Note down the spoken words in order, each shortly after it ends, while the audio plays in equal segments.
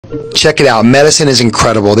Check it out. Medicine is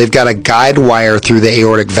incredible. They've got a guide wire through the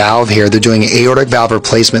aortic valve here. They're doing aortic valve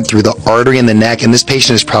replacement through the artery in the neck, and this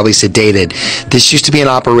patient is probably sedated. This used to be an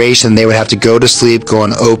operation. They would have to go to sleep, go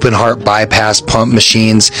on open heart bypass pump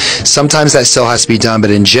machines. Sometimes that still has to be done,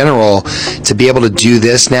 but in general, to be able to do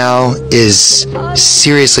this now is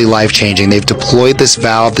seriously life-changing. They've deployed this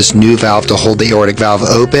valve, this new valve, to hold the aortic valve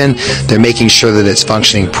open. They're making sure that it's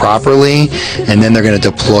functioning properly, and then they're going to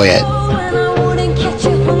deploy it.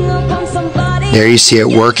 There you see it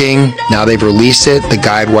working. Now they've released it. The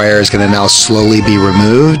guide wire is going to now slowly be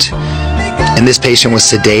removed. And this patient was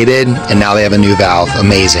sedated, and now they have a new valve.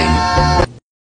 Amazing.